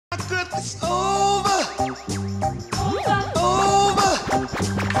It's over. Over.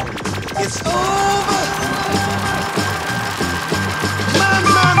 It's over.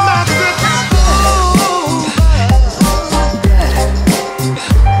 My, it's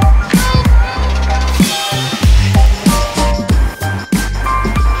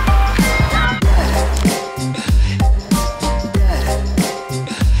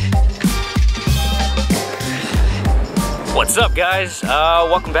What's up, guys?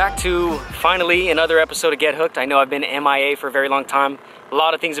 Welcome back to finally another episode of Get Hooked. I know I've been MIA for a very long time. A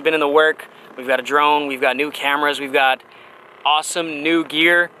lot of things have been in the work. We've got a drone, we've got new cameras, we've got awesome new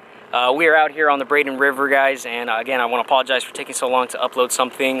gear. We are out here on the Braden River, guys, and again, I want to apologize for taking so long to upload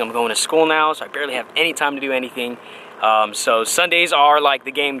something. I'm going to school now, so I barely have any time to do anything. So Sundays are like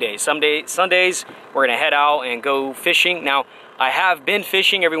the game days. Sundays, we're gonna head out and go fishing. Now, I have been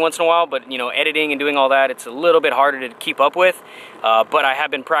fishing every once in a while, but you know, editing and doing all that, it's a little bit harder to keep up with. But I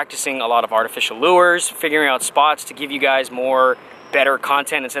have been practicing a lot of artificial lures, figuring out spots to give you guys better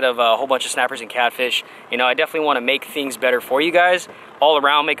content instead of a whole bunch of snappers and catfish. You know, I definitely want to make things better for you guys all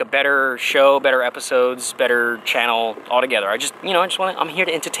around, make a better show, better episodes, better channel altogether. I'm here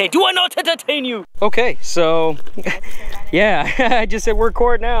to entertain. Do I not entertain you? Okay, so yeah, I just said we're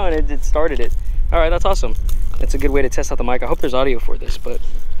recording now and it started it. All right, that's awesome. That's a good way to test out the mic. I hope there's audio for this, but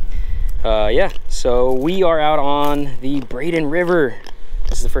yeah. So we are out on the Braden River.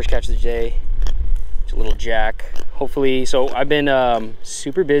 This is the first catch of the day. It's a little jack. Hopefully, so I've been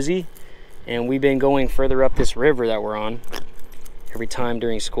super busy and we've been going further up this river that we're on every time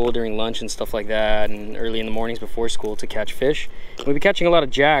during school, during lunch and stuff like that, and early in the mornings before school to catch fish. We've been catching a lot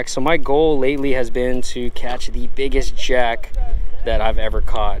of jacks. So my goal lately has been to catch the biggest jack that I've ever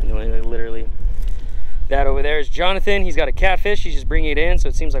caught. You know, literally. That over there is Jonathan. He's got a catfish. He's just bringing it in, so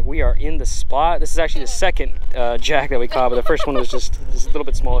it seems like we are in the spot. This is actually the second jack that we caught, but the first one was just a little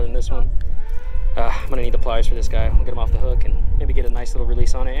bit smaller than this one. I'm gonna need the pliers for this guy. We'll get him off the hook and maybe get a nice little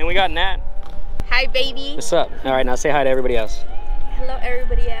release on it. And we got Nat. Hi, baby. What's up? All right, now say hi to everybody else. Hello,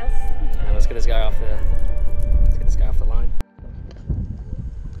 everybody else. All right, let's get this guy off the line.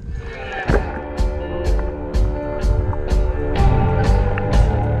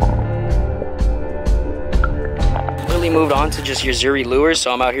 Moved on to just your Zuri lures,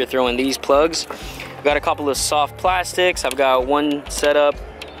 so I'm out here throwing these plugs. I've got a couple of soft plastics. I've got one set up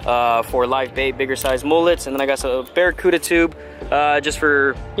for live bait, bigger size mullets, and then I got a barracuda tube just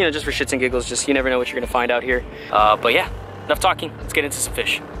for shits and giggles. Just you never know what you're gonna find out here. But yeah, enough talking. Let's get into some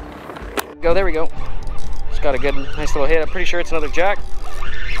fish. There we go. Just got a good, nice little hit. I'm pretty sure it's another jack.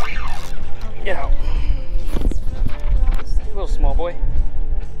 Get out. Little small boy.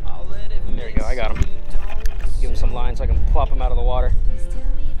 There we go. I got him. Give him some line so I can plop him out of the water.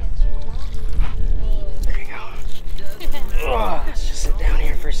 There you go. Let's just sit down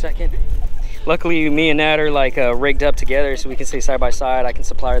here for a second. Luckily, me and Nat are like rigged up together so we can stay side by side. I can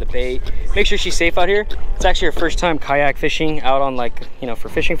supply her the bait. Make sure she's safe out here. It's actually her first time kayak fishing out on, like, you know, for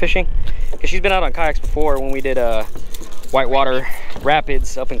fishing. Because she's been out on kayaks before when we did whitewater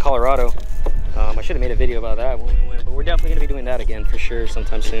rapids up in Colorado. I should have made a video about that when we went, but we're definitely gonna be doing that again for sure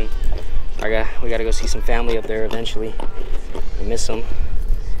sometime soon. We gotta go see some family up there eventually. I miss them.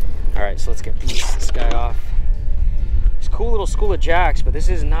 All right, so let's get this guy off. It's a cool little school of jacks, but this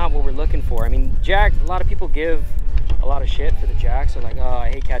is not what we're looking for. I mean, jack, a lot of people give a lot of shit for the jacks. They're like, oh, I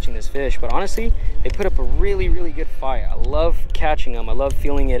hate catching this fish. But honestly, they put up a really, really good fight. I love catching them. I love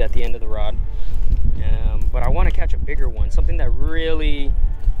feeling it at the end of the rod. But I want to catch a bigger one, something that really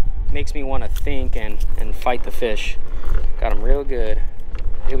makes me want to think and fight the fish. Got him real good.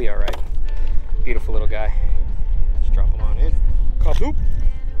 He'll be all right. Beautiful little guy. Just drop him on in. Kaboop.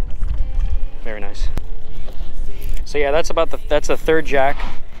 Very nice. So yeah, that's a third jack.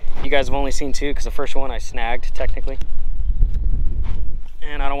 You guys have only seen two because the first one I snagged technically.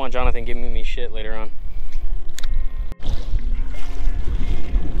 And I don't want Jonathan giving me shit later on.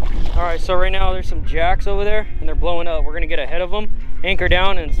 All right, so right now there's some jacks over there and they're blowing up. We're gonna get ahead of them, anchor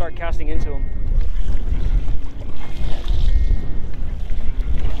down and start casting into them.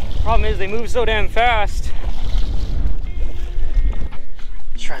 Problem is they move so damn fast.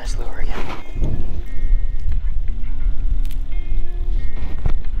 Let's try this lure again.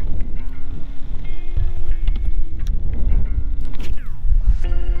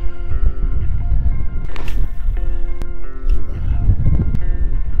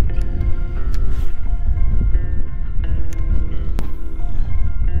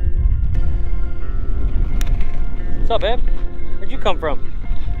 What's up, babe? Where'd you come from?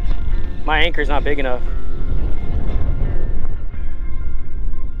 My anchor's not big enough.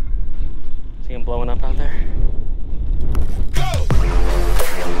 See him blowing up out there? Go!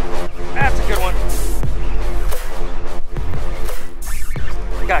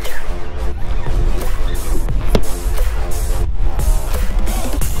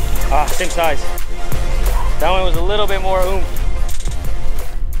 size. That one was a little bit more oomph.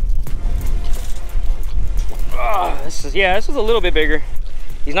 Oh, this was a little bit bigger.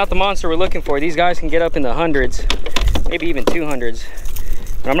 He's not the monster we're looking for. These guys can get up in the hundreds, maybe even 200s.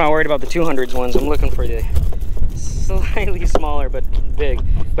 But I'm not worried about the 200s ones. I'm looking for the slightly smaller but big.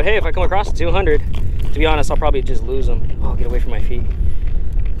 But hey, if I come across a 200, to be honest, I'll probably just lose them. Oh, get away from my feet.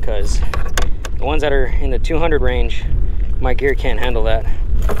 Because the ones that are in the 200 range, my gear can't handle that.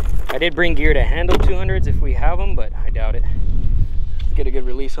 I did bring gear to handle 200s if we have them, but I doubt it. Let's get a good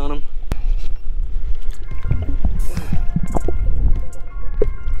release on them.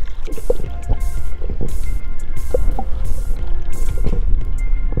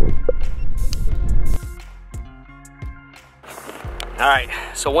 All right,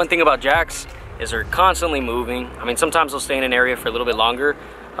 so one thing about jacks is they're constantly moving. I mean, sometimes they'll stay in an area for a little bit longer,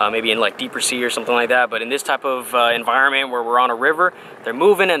 maybe in like deeper sea or something like that. But in this type of environment where we're on a river, they're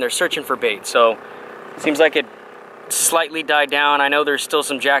moving and they're searching for bait. So it seems like it slightly died down. I know there's still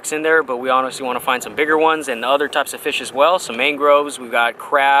some jacks in there, but we honestly want to find some bigger ones and other types of fish as well. Some mangroves, we've got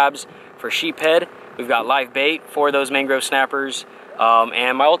crabs for sheephead. We've got live bait for those mangrove snappers.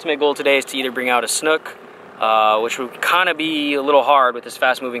 And my ultimate goal today is to either bring out a snook, which would kind of be a little hard with this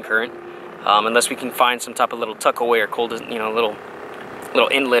fast moving current, unless we can find some type of little tuck away or cold, you know, little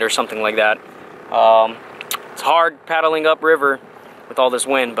inlet or something like that. It's hard paddling upriver with all this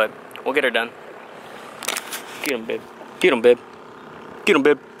wind, but we'll get her done. Get him, babe. Get him, babe. Get him,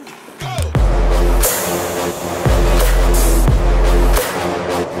 babe.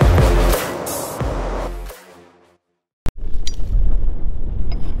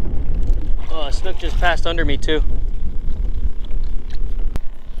 Oh, a snook just passed under me too.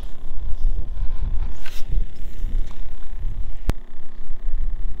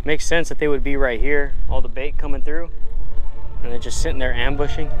 Makes sense that they would be right here, all the bait coming through, and they're just sitting there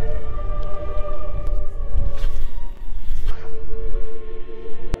ambushing.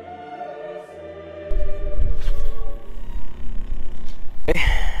 Okay.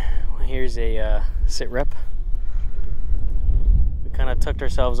 Well, here's a sit rep. We kind of tucked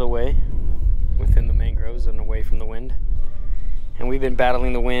ourselves away within the mangroves and away from the wind, and we've been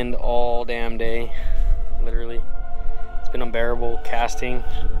battling the wind all damn day, literally. It's been unbearable casting,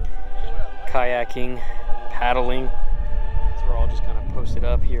 kayaking, paddling. So we're all just kind of posted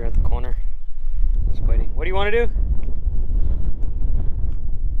up here at the corner, just waiting. What do you want to do?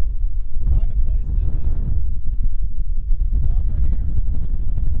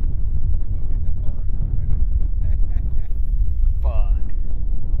 Fuck.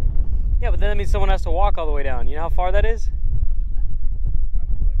 Yeah, but then that means someone has to walk all the way down. You know how far that is?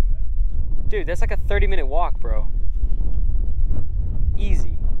 Dude, that's like a 30-minute walk, bro. Easy.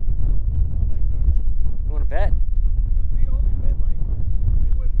 You want to bet? We only went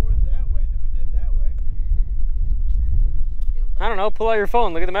we went more that way than we did that way. I don't know. Pull out your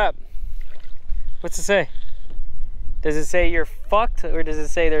phone. Look at the map. What's it say? Does it say you're fucked, or does it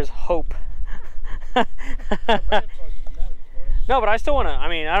say there's hope? No, but I still want to. I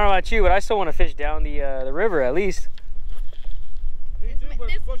mean, I don't know about you, but I still want to fish down the river at least. Me too, but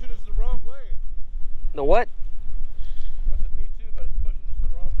it's pushing us the wrong way. The what? I said me too, but it's pushing us the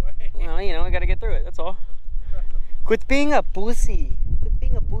wrong way. Well, you know, I got to get through it. That's all. Quit being a pussy. Quit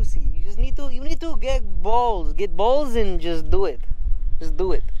being a pussy. You just need to. You need to get balls. Get balls and just do it. Just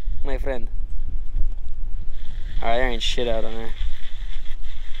do it, my friend. All right, there ain't shit out on there.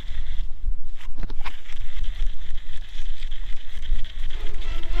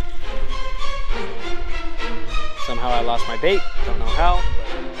 Somehow I lost my bait. Don't know how,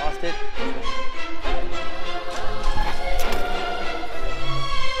 but I lost it.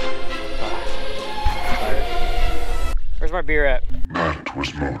 Where's my beer at? That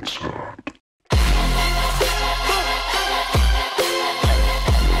was Mozart.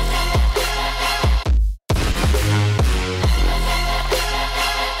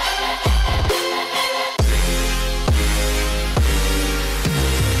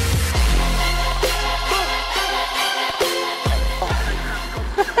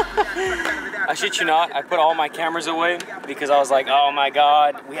 I shit you not, I put all my cameras away because I was like, oh my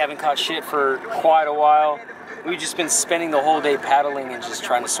god, we haven't caught shit for quite a while. We've just been spending the whole day paddling and just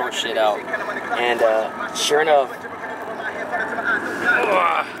trying to sort shit out. And sure enough,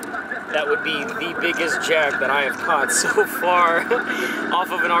 that would be the biggest jack that I have caught so far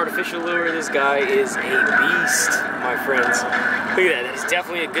off of an artificial lure. This guy is a beast, my friends. Look at that, that is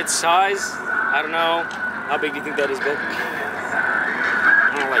definitely a good size. I don't know, how big do you think that is, Ben?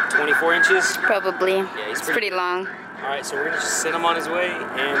 I don't know, like 24 inches? Probably. Yeah, he's it's pretty long. All right, so we're gonna just send him on his way,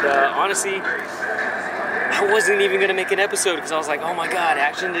 and honestly, I wasn't even gonna make an episode because I was like, oh my god,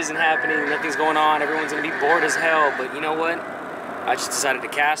 action isn't happening, nothing's going on, everyone's gonna be bored as hell. But you know what? I just decided to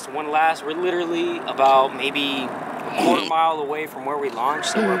cast one last. We're literally about maybe a quarter mile away from where we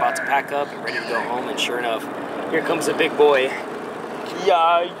launched, so we're about to pack up and ready to go home. And sure enough, here comes a big boy.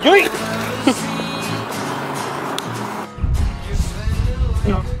 Yeah, yay!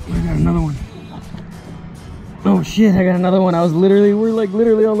 Oh, I got another one. Oh shit, I got another one. We're like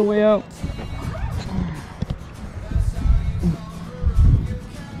literally on the way out.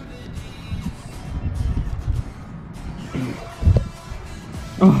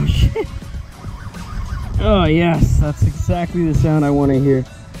 Oh shit. Oh yes, that's exactly the sound I want to hear.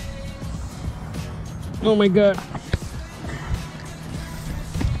 Oh my god.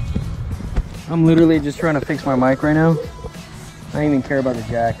 I'm literally just trying to fix my mic right now. I don't even care about the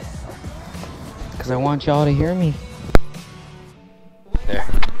jack, because I want y'all to hear me. There.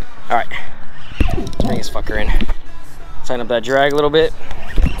 Alright. Let's bring this fucker in. Tighten up that drag a little bit.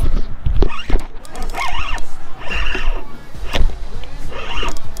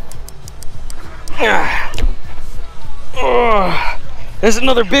 Oh, there's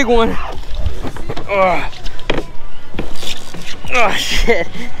another big one. Oh, oh shit.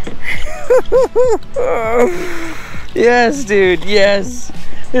 Yes, dude, yes.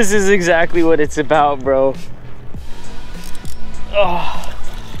 This is exactly what it's about, bro. Oh,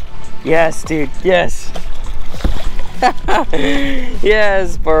 yes, dude, yes.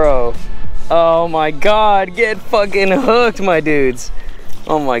 Yes, bro. Oh my god, get fucking hooked, my dudes.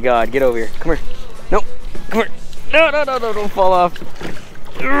 Oh my god, get over here. Come here. No, come here. No, don't fall off.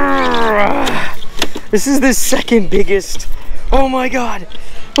 This is the second biggest. Oh my god.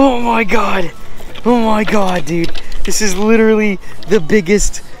 Oh my god. Oh my god, dude. This is literally the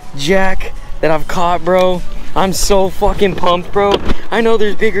biggest jack that I've caught, bro. I'm so fucking pumped, bro. I know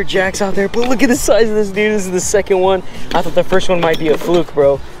there's bigger jacks out there, but look at the size of this dude. This is the second one. I thought the first one might be a fluke,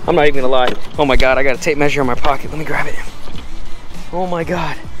 bro. I'm not even gonna lie. Oh my god, I got a tape measure in my pocket. Let me grab it. Oh my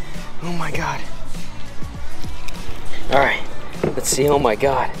god. Oh my god. All right, let's see. Oh my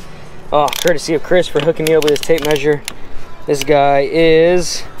god. Oh, courtesy of Chris for hooking me up with his tape measure. This guy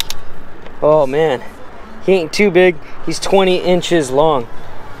is, oh man, he ain't too big. He's 20 inches long.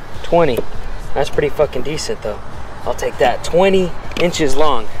 20. That's pretty fucking decent though. I'll take that. 20 inches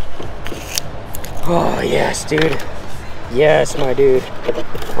long. Oh yes, dude. Yes, my dude.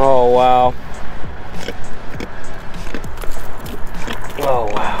 Oh wow. Oh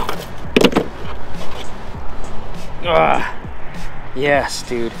wow. Ah, yes,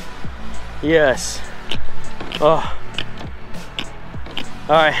 dude. Yes. Oh.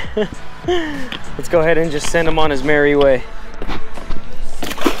 All right. Let's go ahead and just send him on his merry way.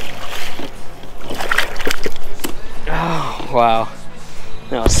 Oh wow.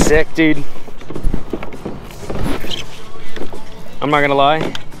 That was sick, dude. I'm not gonna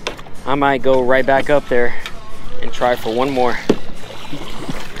lie. I might go right back up there and try for one more,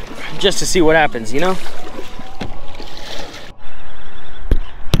 just to see what happens, you know?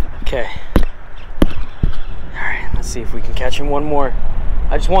 Okay. Alright, let's see if we can catch him one more.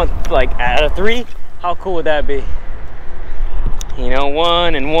 I just want, like, out of 3, how cool would that be? You know,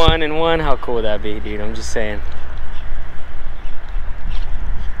 1 and 1 and 1, how cool would that be, dude? I'm just saying.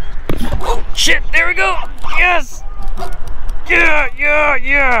 Oh, shit, there we go! Yes! Yeah, yeah,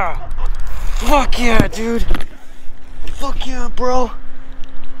 yeah! Fuck yeah, dude! Fuck yeah, bro!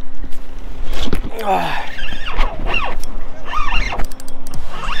 Ah.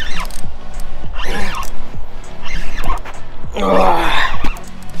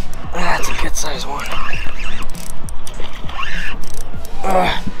 That's a good size one.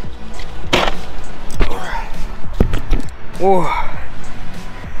 Whoa.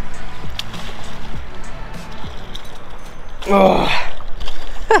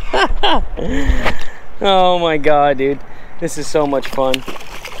 Oh my god, dude. This is so much fun.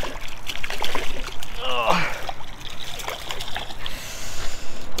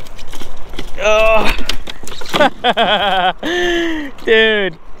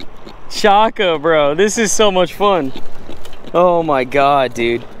 Dude, Chaka, bro, this is so much fun. Oh my god,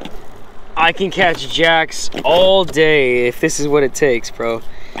 dude. I can catch jacks all day if this is what it takes, bro.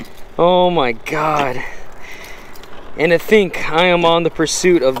 Oh my god. And to think I am on the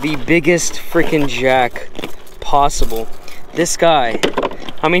pursuit of the biggest freaking jack possible. This guy,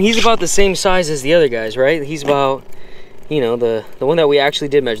 I mean, he's about the same size as the other guys, right? He's about, you know, the one that we actually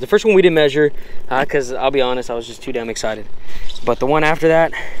did measure. The first one we didn't measure because I'll be honest, I was just too damn excited. But the one after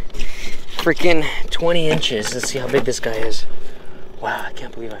that, freaking 20 inches. Let's see how big this guy is. Wow, I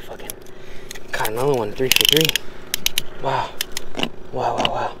can't believe I fucking caught another one. 3 for 3. Wow. Wow, wow,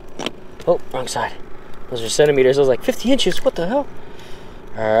 wow. Oh, wrong side. Those are centimeters. I was like, 50 inches, what the hell?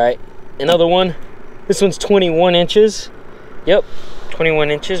 All right, another one. This one's 21 inches. Yep, 21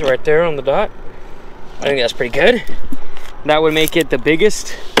 inches right there on the dot. I think that's pretty good. That would make it the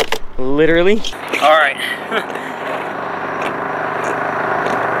biggest, literally. All right.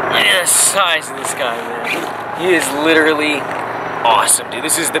 Look at the size of this guy, man. He is literally awesome, dude.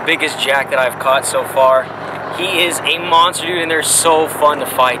 This is the biggest jack that I've caught so far. He is a monster, dude, and they're so fun to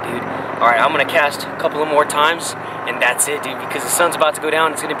fight, dude. All right, I'm gonna cast a couple of more times, and that's it, dude, because the sun's about to go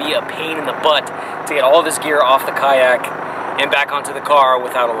down. It's gonna be a pain in the butt to get all this gear off the kayak and back onto the car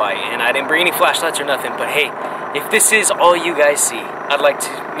without a light. And I didn't bring any flashlights or nothing, but hey, if this is all you guys see, I'd like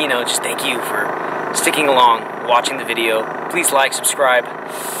to, you know, just thank you for sticking along, watching the video. Please like, subscribe.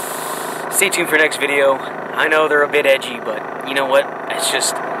 Stay tuned for next video. I know they're a bit edgy, but you know what? It's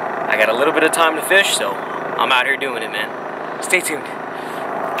just, I got a little bit of time to fish, so I'm out here doing it, man. Stay tuned.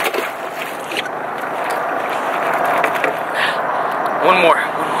 One more.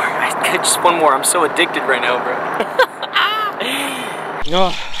 Just one more. I'm so addicted right now, bro.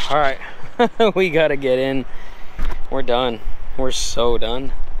 Oh, all right. We gotta get in. We're done. We're so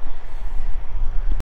done.